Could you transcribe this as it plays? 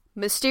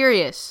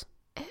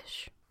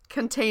Mysterious-ish.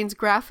 Contains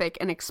graphic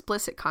and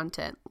explicit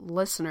content.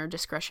 Listener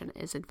discretion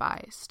is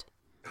advised.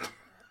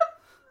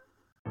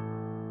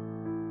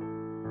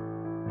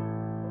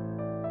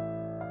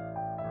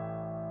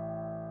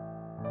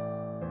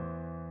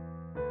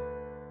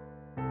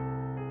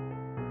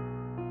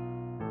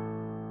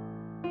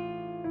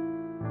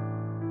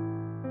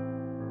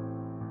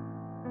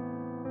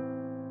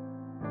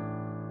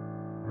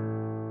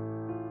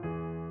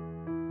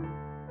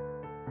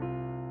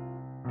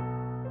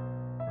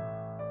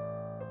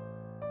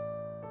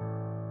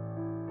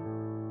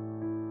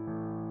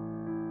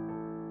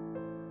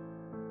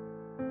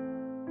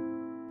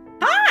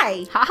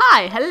 Hi.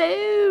 Hi,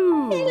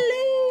 hello.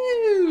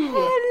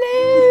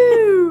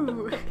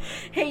 Hello.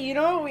 Hey, you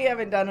know what we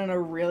haven't done in a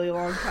really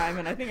long time,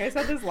 and I think I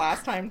said this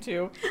last time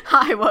too.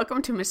 Hi,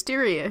 welcome to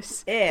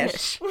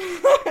Mysterious-ish.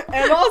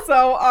 And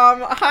also,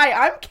 hi,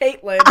 I'm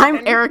Caitlin.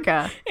 I'm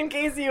Erica. In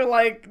case you,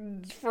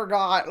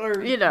 forgot or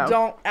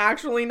don't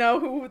actually know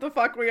who the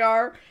fuck we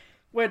are,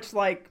 which,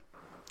 I'm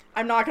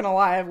not gonna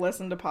lie, I've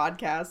listened to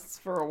podcasts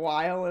for a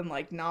while and,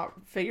 not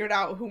figured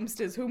out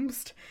whomst is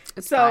whomst.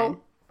 It's fine.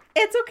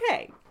 It's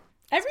okay.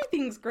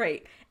 Everything's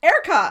great.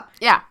 Erica!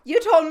 Yeah. You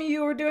told me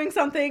you were doing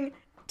something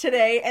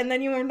today, and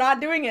then you were not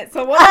doing it.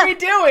 So what are we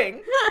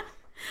doing?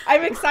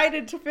 I'm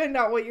excited to find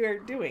out what you're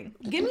doing.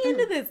 Get me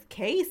into this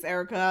case,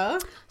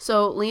 Erica.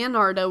 So,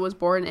 Leonarda was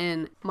born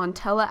in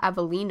Montella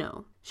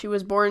Avellino. She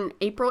was born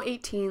April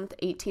 18th,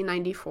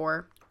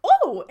 1894.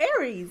 Oh,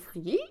 Aries.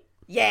 Yeet.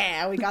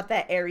 Yeah, we got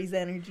that Aries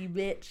energy,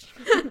 bitch.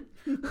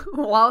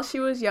 While she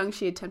was young,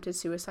 she attempted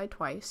suicide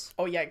twice.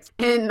 Oh, yikes.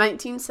 In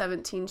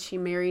 1917, she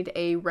married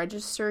a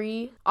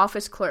registry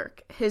office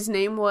clerk. His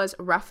name was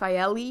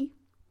Raffaele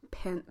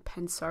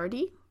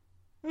Pensardi.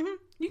 Mm-hmm.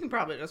 You can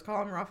probably just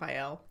call him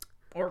Raphael.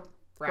 Or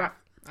Raph.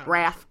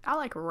 Raph. I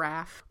like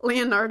Raph.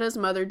 Leonarda's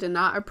mother did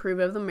not approve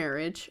of the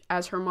marriage,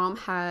 as her mom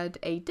had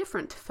a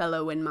different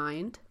fellow in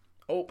mind.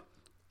 Oh.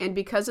 And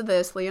because of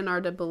this,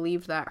 Leonarda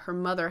believed that her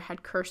mother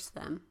had cursed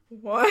them.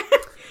 What?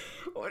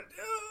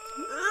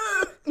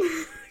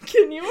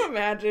 Can you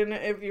imagine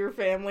if your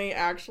family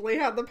actually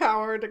had the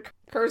power to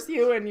curse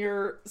you and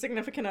your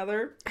significant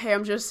other? Hey,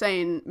 I'm just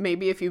saying,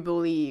 maybe if you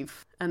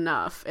believe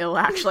enough, it'll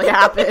actually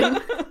happen.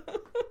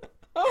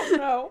 Oh,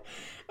 no.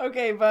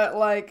 Okay, but,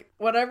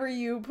 whatever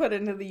you put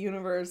into the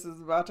universe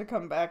is about to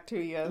come back to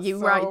you. You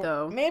right,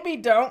 though. Maybe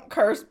don't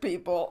curse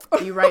people.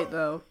 You right,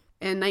 though.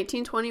 In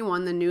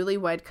 1921, the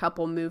newlywed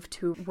couple moved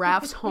to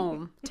Raph's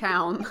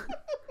hometown,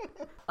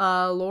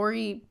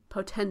 Lori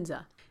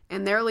Potenza.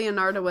 And there,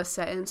 Leonarda was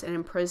sentenced and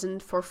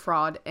imprisoned for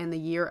fraud in the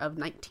year of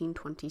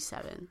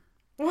 1927.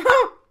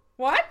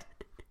 What?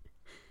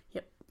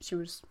 Yep, she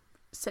was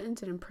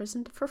sentenced and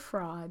imprisoned for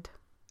fraud.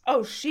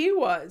 Oh, she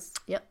was?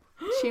 Yep,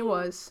 she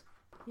was.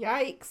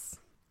 Yikes.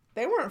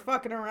 They weren't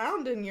fucking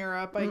around in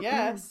Europe, I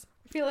guess.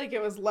 I feel like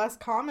it was less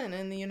common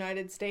in the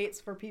United States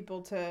for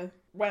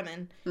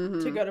women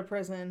to go to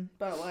prison.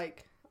 But,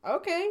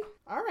 okay.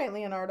 All right,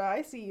 Leonarda,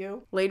 I see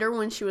you. Later,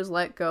 when she was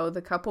let go,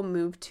 the couple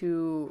moved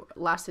to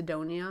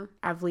Lacedonia,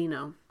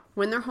 Avellino.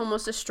 When their home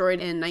was destroyed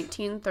in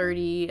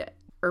 1930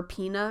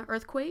 Irpina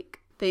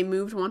earthquake, they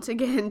moved once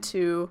again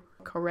to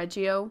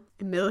Correggio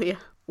Emilia,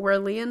 where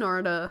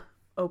Leonarda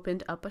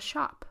opened up a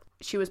shop.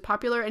 She was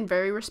popular and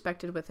very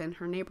respected within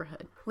her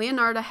neighborhood.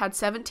 Leonarda had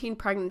 17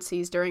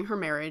 pregnancies during her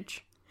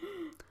marriage,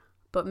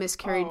 but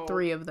miscarried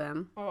 3 of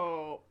them.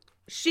 Oh.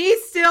 She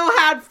still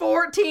had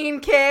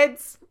 14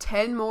 kids.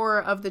 10 more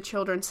of the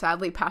children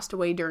sadly passed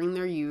away during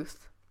their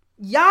youth.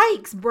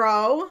 Yikes,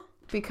 bro.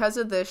 Because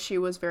of this, she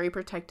was very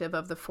protective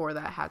of the 4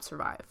 that had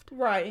survived.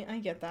 Right, I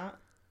get that.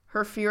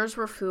 Her fears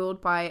were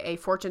fueled by a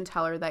fortune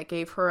teller that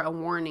gave her a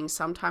warning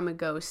some time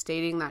ago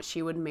stating that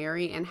she would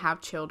marry and have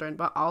children,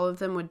 but all of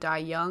them would die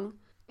young.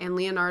 And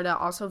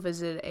Leonarda also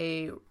visited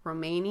a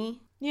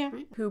Romani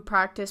who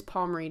practiced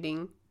palm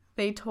reading.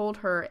 They told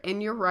her,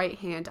 in your right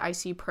hand, I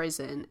see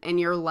prison, and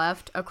your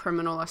left, a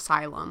criminal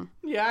asylum.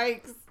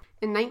 Yikes.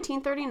 In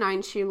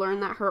 1939, she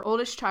learned that her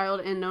oldest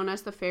child, and known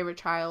as the favorite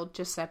child,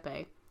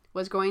 Giuseppe,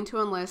 was going to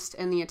enlist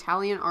in the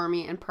Italian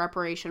army in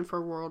preparation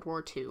for World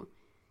War II.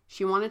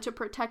 She wanted to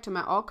protect him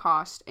at all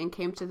costs and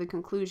came to the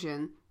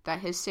conclusion that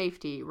his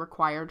safety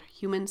required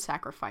human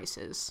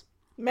sacrifices.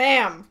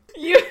 Ma'am,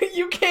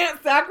 you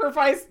can't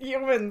sacrifice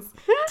humans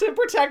to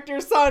protect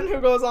your son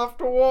who goes off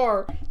to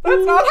war.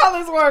 That's not how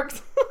this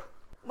works.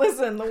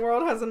 Listen, the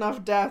world has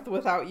enough death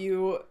without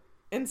you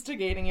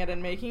instigating it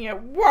and making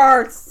it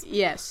worse.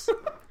 Yes.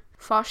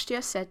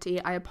 Faustia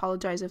Seti, I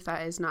apologize if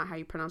that is not how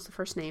you pronounce the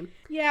first name.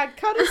 Yeah,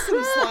 cut us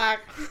some slack.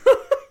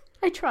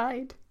 I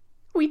tried.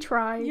 We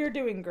tried. You're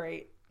doing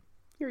great.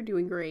 You're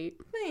doing great.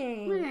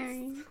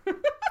 Thanks.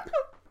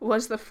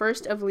 Was the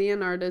first of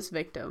Leonarda's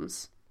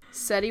victims.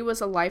 Seti was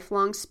a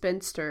lifelong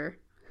spinster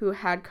who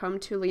had come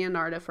to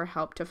Leonarda for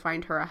help to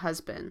find her a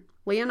husband.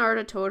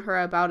 Leonarda told her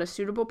about a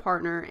suitable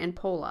partner in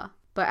Pola,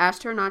 but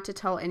asked her not to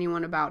tell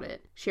anyone about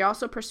it. She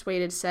also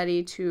persuaded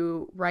Seti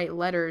to write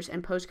letters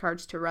and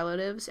postcards to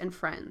relatives and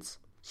friends.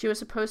 She was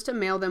supposed to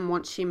mail them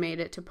once she made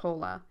it to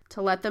Pola,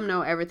 to let them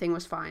know everything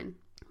was fine.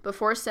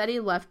 Before Seti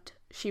left,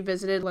 she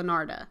visited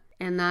Leonarda,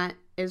 and that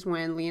is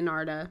when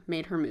Leonarda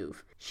made her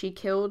move. She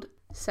killed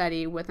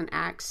Seti with an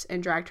axe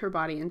and dragged her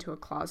body into a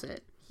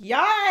closet.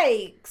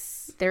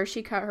 Yikes! There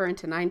she cut her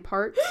into 9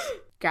 parts,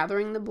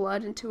 gathering the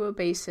blood into a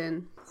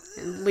basin,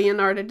 and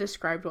Leonarda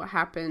described what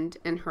happened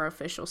in her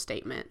official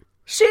statement.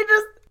 She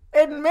just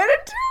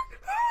admitted to it?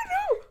 Oh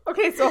no!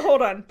 Okay, so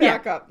hold on.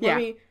 Back up. Let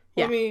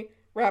me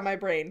wrap my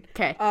brain.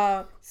 Okay.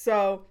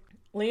 So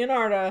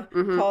Leonarda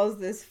calls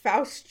this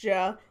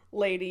Faustia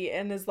lady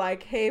and is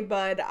like, hey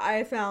bud,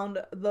 I found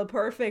the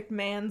perfect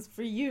man's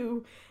for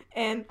you,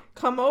 and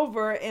come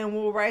over and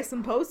we'll write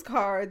some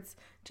postcards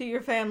to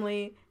your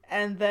family,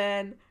 and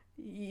then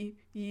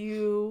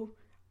you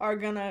are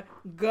gonna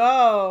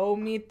go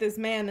meet this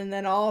man, and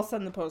then I'll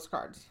send the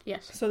postcards.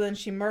 Yes. So then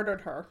she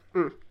murdered her.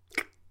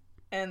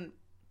 And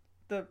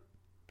the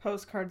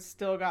postcards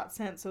still got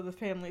sent, so the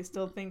family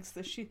still thinks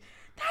that she...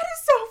 That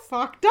is so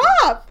fucked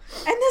up!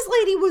 And this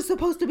lady was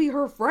supposed to be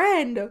her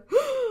friend.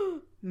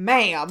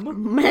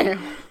 Ma'am.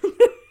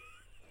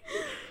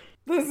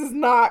 This is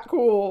not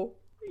cool.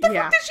 What the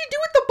fuck did she do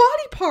with the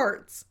body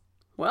parts?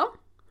 Well,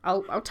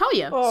 I'll tell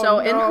you. Oh,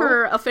 in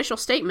her official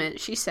statement,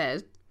 she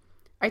says,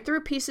 I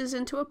threw pieces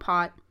into a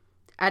pot,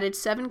 added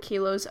 7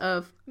 kilos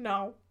of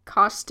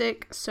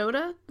caustic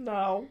soda,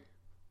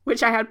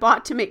 which I had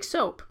bought to make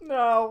soap.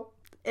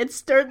 And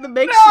stirred the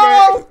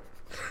mixture.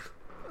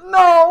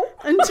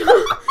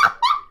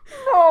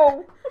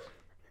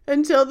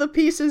 Until the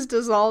pieces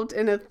dissolved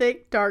in a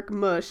thick, dark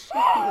mush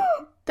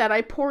that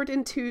I poured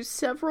into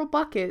several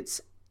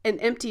buckets and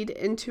emptied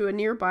into a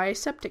nearby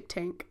septic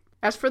tank.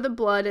 As for the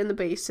blood in the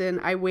basin,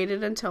 I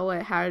waited until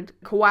it had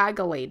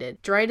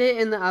coagulated, dried it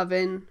in the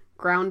oven,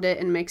 ground it,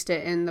 and mixed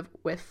it in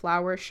with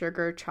flour,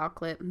 sugar,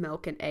 chocolate,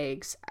 milk, and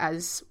eggs,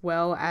 as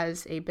well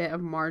as a bit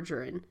of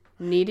margarine.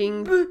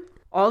 Kneading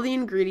all the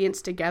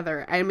ingredients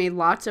together, I made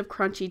lots of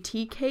crunchy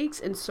tea cakes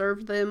and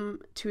served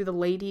them to the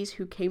ladies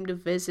who came to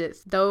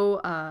visit.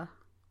 Though,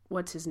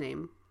 what's his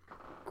name?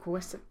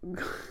 What's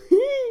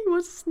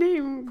his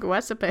name?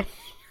 Giuseppe.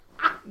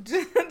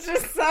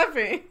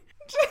 Giuseppe.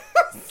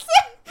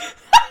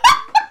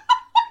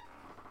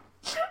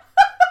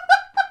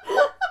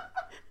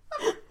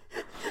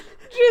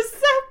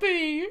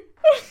 Giuseppe.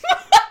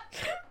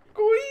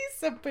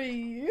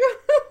 Giuseppe.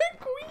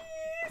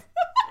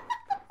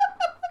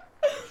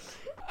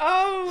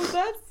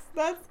 Oh,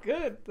 that's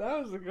good.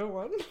 That was a good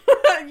one.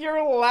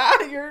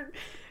 Your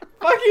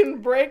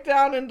fucking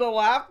breakdown into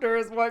laughter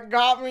is what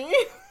got me.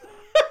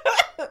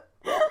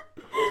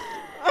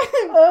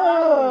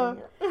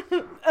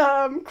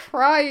 I'm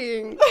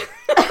crying.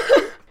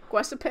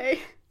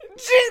 Giuseppe.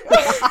 Just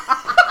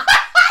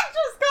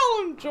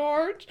call him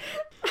George.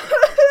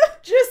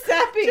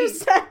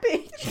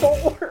 Giuseppe.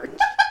 George.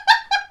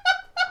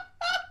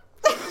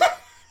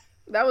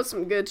 That was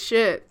some good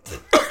shit.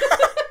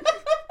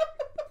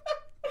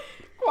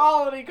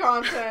 Quality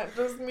content.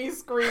 Just me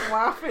scream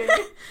laughing.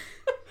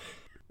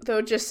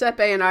 Though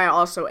Giuseppe and I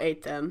also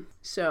ate them.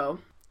 So,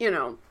 you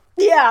know.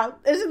 Yeah,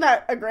 isn't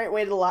that a great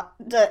way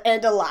to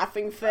end a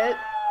laughing fit?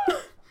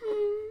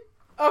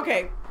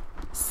 Okay,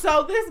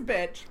 so this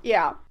bitch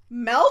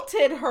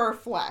melted her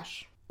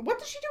flesh. What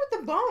does she do with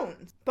the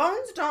bones?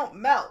 Bones don't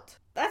melt.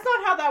 That's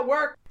not how that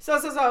works.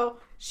 So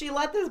she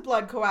let this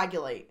blood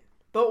coagulate.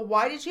 But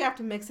why did she have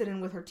to mix it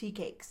in with her tea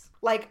cakes?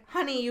 Like,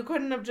 honey, you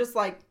couldn't have just,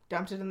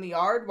 dumped it in the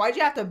yard? Why'd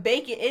you have to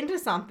bake it into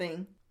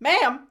something?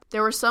 Ma'am!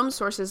 There were some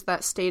sources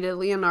that stated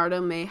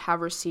Leonarda may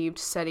have received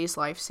Seti's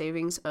life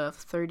savings of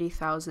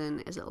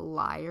 30,000, is it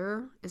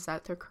lyre? Is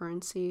that their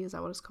currency? Is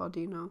that what it's called? Do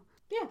you know?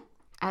 Yeah.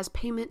 As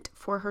payment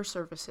for her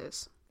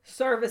services.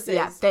 Services.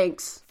 Yeah,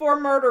 thanks. For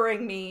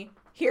murdering me.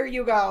 Here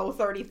you go,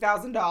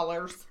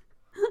 $30,000.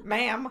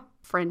 Ma'am.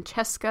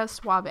 Francesca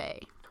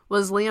Suave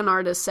was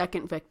Leonarda's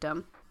second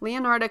victim.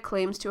 Leonarda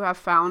claims to have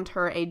found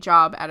her a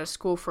job at a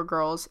school for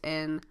girls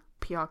in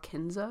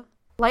Piacenza.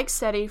 Like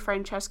Seti,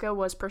 Francesca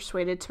was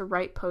persuaded to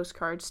write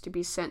postcards to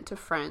be sent to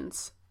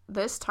friends,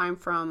 this time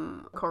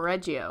from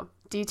Correggio,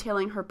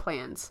 detailing her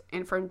plans,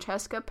 and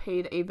Francesca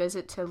paid a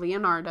visit to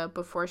Leonarda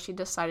before she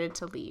decided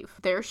to leave.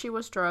 There she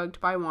was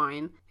drugged by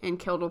wine and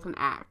killed with an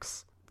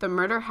axe. The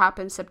murder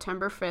happened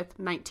September 5th,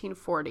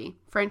 1940.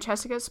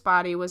 Francesca's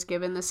body was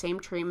given the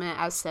same treatment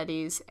as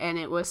Seti's, and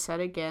it was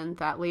said again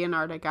that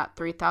Leonarda got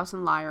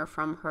 3,000 lire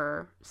from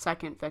her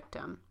second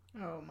victim.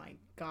 Oh my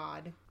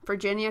God.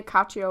 Virginia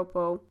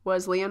Cacioppo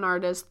was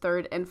Leonarda's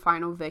third and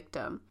final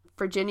victim.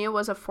 Virginia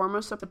was a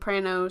former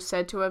soprano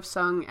said to have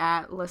sung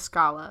at La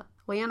Scala.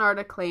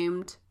 Leonarda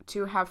claimed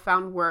to have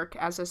found work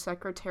as a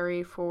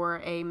secretary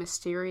for a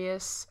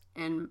mysterious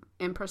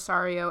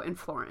impresario in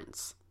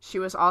Florence. She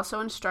was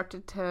also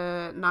instructed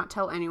to not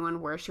tell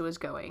anyone where she was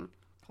going.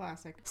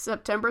 Classic.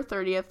 September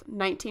 30th,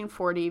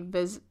 1940,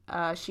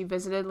 she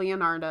visited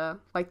Leonarda.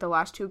 Like the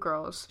last two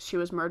girls, she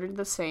was murdered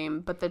the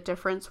same, but the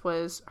difference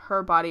was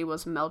her body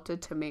was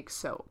melted to make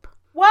soap.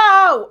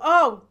 Whoa!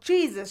 Oh,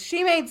 Jesus.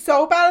 She made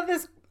soap out of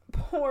this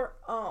poor...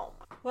 Oh.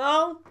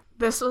 Well...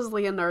 This was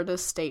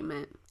Leonarda's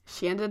statement.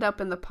 She ended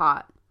up in the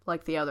pot,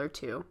 like the other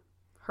two.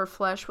 Her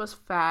flesh was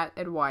fat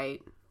and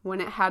white. When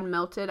it had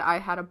melted, I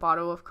had a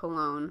bottle of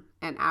cologne,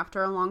 and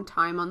after a long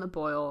time on the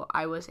boil,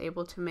 I was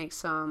able to make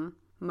some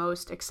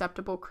most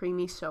acceptable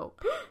creamy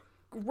soap.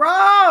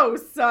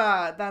 Gross!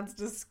 That's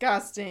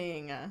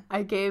disgusting.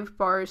 I gave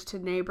bars to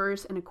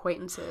neighbors and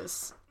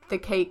acquaintances. The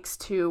cakes,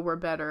 too, were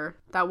better.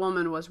 That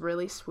woman was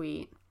really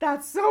sweet.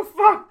 That's so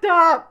fucked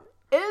up!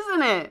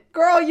 Isn't it?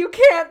 Girl, you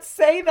can't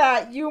say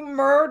that. You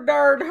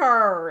murdered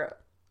her.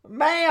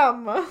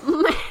 Ma'am.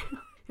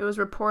 It was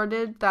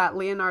reported that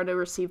Leonardo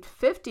received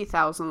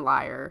 50,000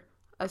 lire,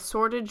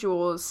 assorted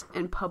jewels,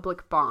 and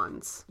public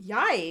bonds.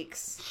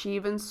 Yikes. She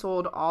even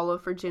sold all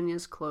of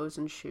Virginia's clothes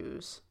and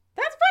shoes.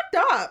 That's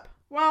fucked up.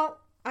 Well,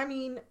 I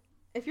mean,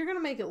 if you're going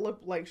to make it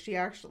look like she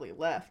actually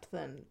left,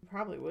 then you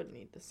probably would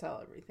need to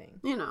sell everything.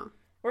 You know.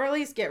 Or at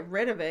least get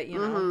rid of it, you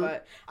know.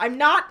 But I'm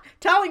not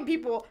telling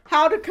people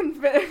how to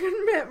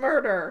commit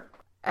murder.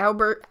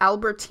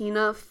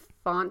 Albertina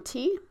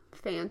Fanti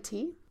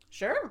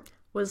Sure.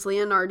 was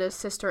Leonardo's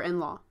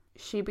sister-in-law.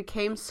 She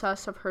became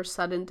sus of her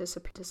sudden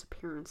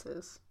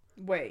disappearances.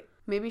 Wait.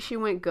 Maybe she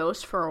went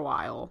ghost for a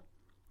while,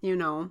 you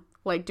know,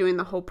 like doing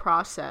the whole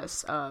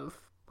process of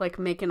like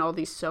making all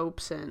these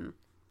soaps, and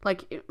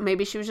like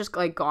maybe she was just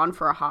like gone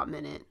for a hot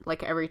minute,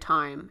 like every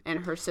time, and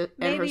her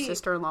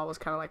sister-in-law was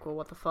kind of like, well,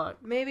 what the fuck?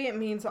 Maybe it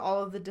means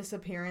all of the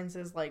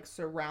disappearances like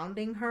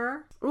surrounding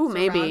her. Ooh,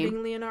 maybe.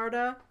 Surrounding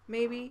Leonardo,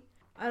 maybe.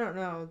 I don't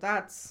know.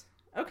 That's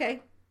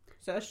okay.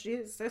 So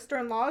she's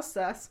sister-in-law is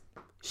sus.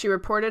 She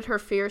reported her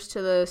fears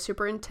to the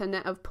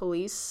superintendent of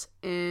police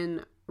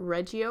in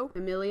Reggio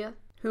Emilia,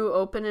 who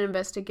opened an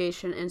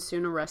investigation and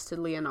soon arrested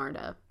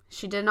Leonardo.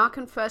 She did not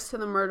confess to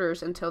the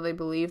murders until they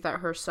believed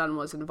that her son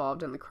was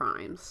involved in the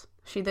crimes.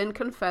 She then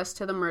confessed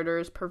to the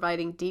murders,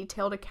 providing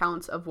detailed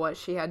accounts of what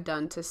she had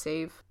done to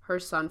save her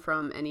son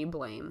from any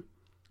blame.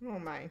 Oh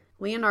my.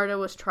 Leonardo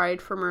was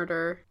tried for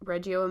murder,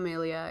 Reggio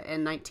Emilia,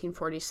 in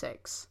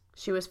 1946.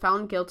 She was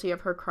found guilty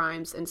of her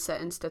crimes and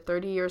sentenced to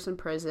 30 years in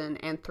prison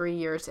and 3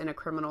 years in a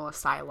criminal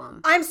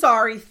asylum. I'm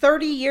sorry,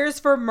 30 years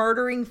for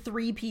murdering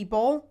 3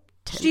 people?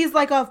 She's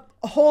like a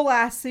whole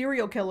ass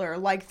serial killer.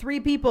 Like 3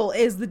 people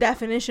is the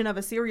definition of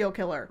a serial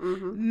killer.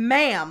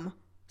 Ma'am,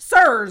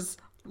 sirs,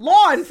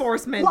 law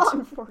enforcement,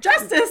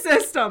 justice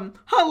system.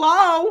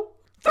 Hello?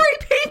 3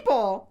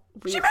 people.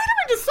 She made them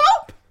into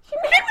soap. She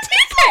made them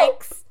tea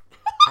cakes.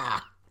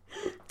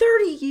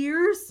 30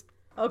 years?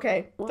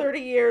 Okay, 30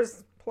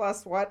 years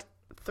plus what?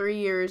 3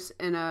 years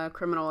in a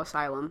criminal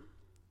asylum.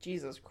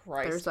 Jesus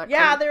Christ. There's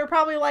that they were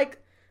probably like,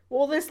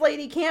 well, this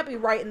lady can't be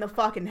right in the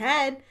fucking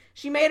head.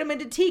 She made them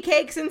into tea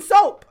cakes and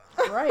soap.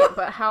 Right,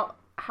 but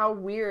how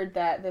weird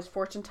that this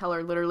fortune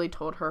teller literally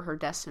told her her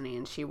destiny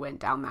and she went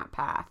down that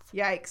path.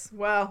 Yikes.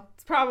 Well,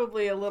 it's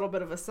probably a little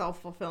bit of a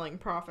self-fulfilling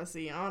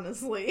prophecy,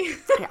 honestly.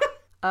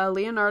 Yeah.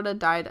 Leonardo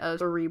died of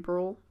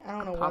cerebral I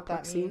don't know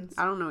apoplexy. what that means.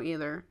 I don't know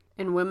either.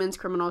 In Women's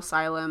Criminal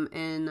Asylum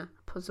in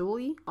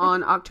Pozzuoli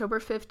on October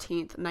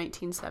 15th,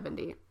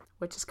 1970,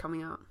 which is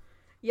coming out.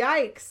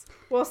 Yikes.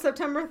 Well,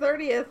 September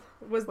 30th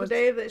was the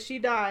day that she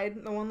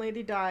died. The one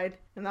lady died.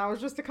 And that was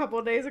just a couple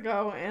of days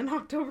ago. And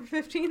October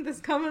 15th is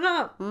coming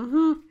up.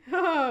 Mm-hmm.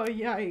 Oh,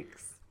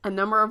 yikes. A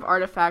number of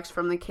artifacts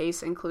from the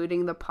case,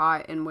 including the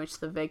pot in which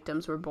the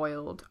victims were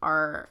boiled,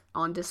 are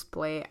on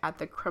display at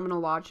the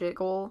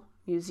Criminological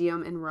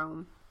Museum in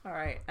Rome. All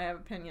right. I have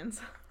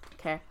opinions.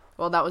 Okay.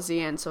 Well, that was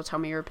the end, so tell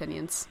me your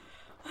opinions.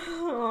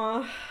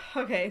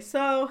 Okay.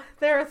 So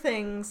there are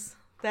things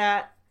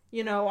that,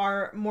 you know,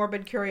 our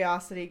morbid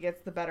curiosity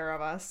gets the better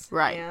of us.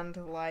 Right. And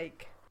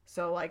like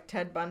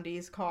Ted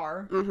Bundy's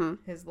car,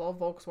 his little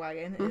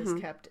Volkswagen, is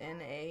kept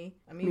in a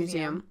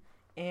museum.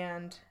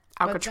 And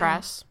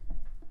Alcatraz.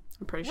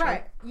 I'm pretty sure.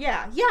 Right.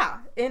 Yeah.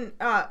 In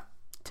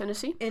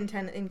Tennessee? In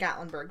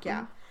Gatlinburg,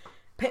 yeah.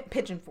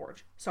 Pigeon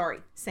Forge. Sorry.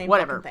 Same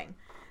Whatever fucking thing.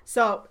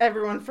 So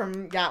everyone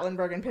from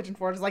Gatlinburg and Pigeon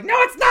Forge is like, no,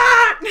 it's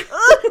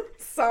not!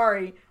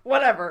 Sorry.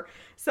 Whatever.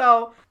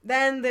 So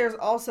then there's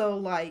also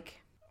like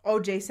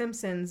O.J.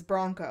 Simpson's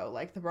Bronco,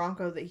 like the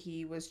Bronco that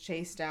he was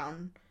chased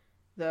down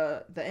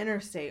the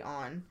interstate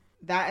on.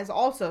 That is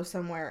also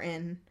somewhere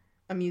in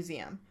a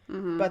museum.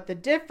 But the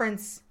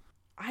difference,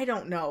 I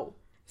don't know.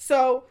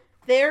 So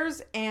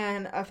there's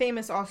a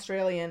famous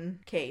Australian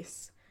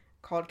case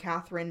called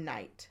Catherine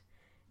Knight.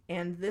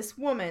 And this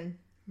woman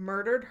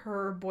murdered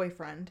her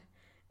boyfriend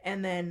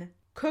and then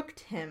cooked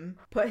him,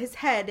 put his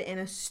head in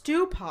a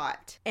stew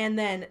pot, and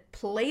then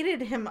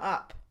plated him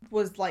up,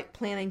 was like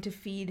planning to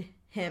feed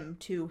him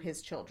to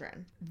his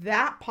children.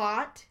 That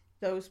pot,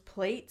 those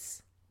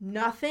plates,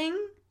 nothing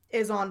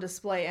is on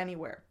display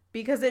anywhere.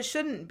 Because it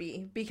shouldn't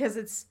be. Because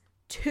it's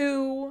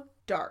too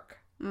dark.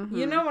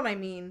 You know what I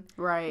mean?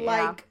 Right,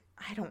 like,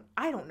 yeah.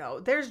 I don't know.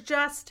 There's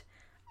just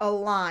a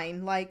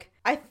line. Like,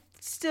 I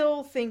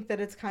still think that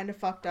it's kind of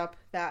fucked up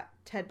that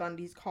Ted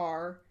Bundy's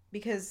car,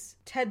 because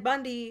Ted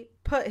Bundy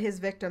put his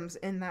victims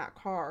in that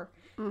car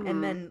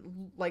and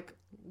then like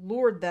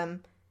lured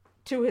them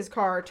to his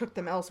car, took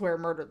them elsewhere,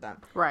 murdered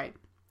them. Right.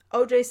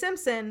 O.J.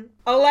 Simpson,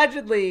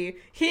 allegedly,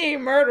 he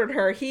murdered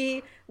her.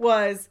 He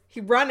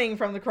running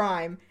from the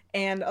crime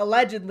And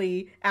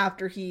allegedly,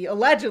 after he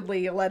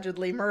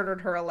allegedly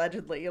murdered her,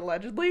 allegedly.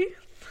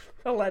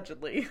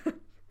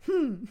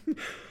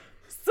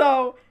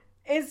 So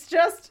it's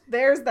just,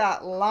 there's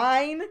that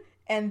line,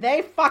 and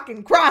they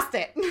fucking crossed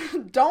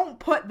it. Don't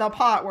put the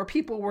pot where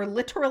people were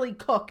literally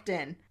cooked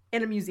in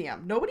a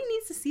museum. Nobody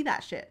needs to see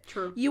that shit.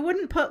 True. You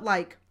wouldn't put,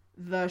 like,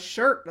 the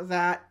shirt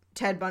that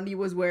Ted Bundy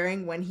was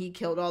wearing when he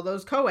killed all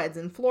those co-eds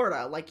in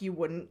Florida. Like, you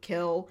wouldn't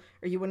kill.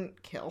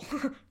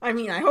 I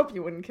mean, I hope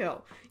you wouldn't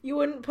kill. You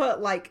wouldn't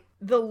put, like,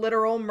 the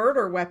literal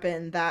murder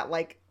weapon that,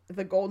 like,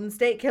 the Golden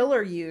State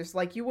Killer used.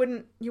 Like, you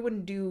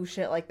wouldn't do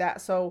shit like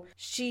that. So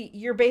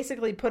you're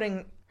basically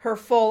putting her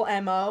full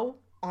MO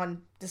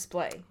on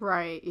display.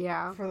 Right,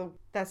 yeah.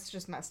 That's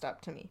just messed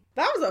up to me.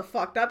 That was a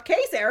fucked up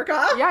case,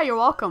 Erica. Yeah, you're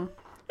welcome.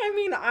 I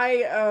mean,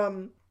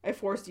 I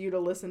forced you to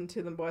listen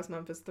to the West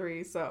Memphis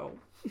 3, so,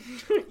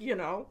 you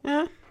know,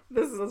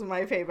 this is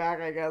my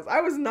payback, I guess. I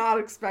was not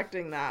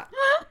expecting that.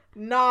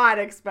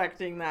 This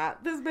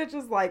bitch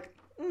is like,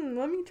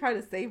 let me try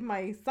to save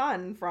my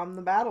son from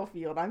the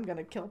battlefield. I'm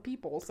gonna kill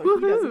people so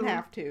he doesn't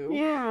have to.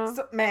 Yeah.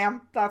 So,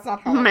 ma'am, that's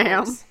not how it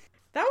works.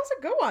 That was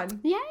a good one.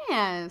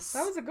 Yes.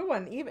 That was a good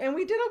one. And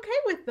we did okay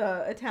with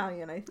the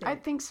Italian, I think. I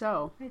think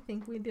so. I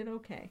think we did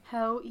okay.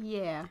 Hell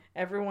yeah.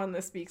 Everyone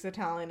that speaks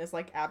Italian is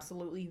like,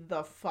 absolutely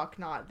the fuck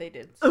not. They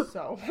did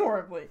so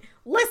horribly.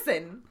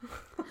 Listen.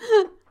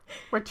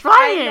 We're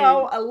trying. I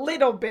know a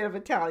little bit of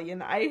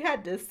Italian. I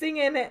had to sing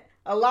in it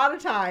a lot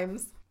of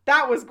times.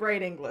 That was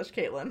great English,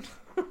 Caitlin.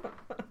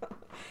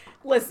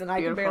 Listen,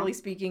 I can barely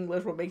speak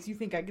English. What makes you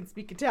think I can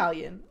speak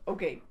Italian?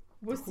 Okay.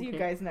 We'll see you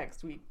guys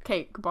next week.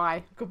 Okay,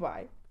 goodbye.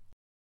 Goodbye.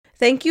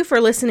 Thank you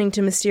for listening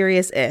to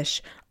Mysterious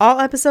Ish. All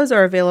episodes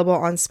are available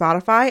on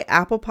Spotify,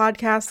 Apple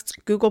Podcasts,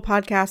 Google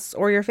Podcasts,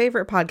 or your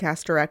favorite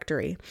podcast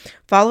directory.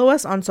 Follow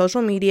us on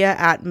social media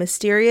at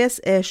Mysterious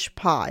Ish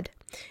Pod.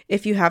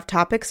 If you have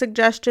topic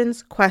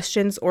suggestions,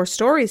 questions, or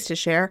stories to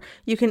share,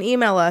 you can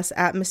email us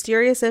at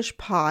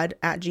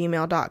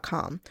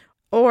mysteriousishpod@gmail.com.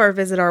 or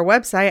visit our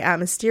website at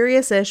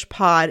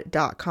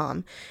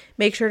mysteriousishpod.com.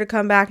 Make sure to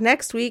come back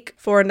next week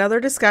for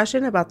another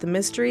discussion about the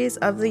mysteries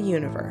of the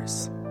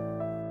universe.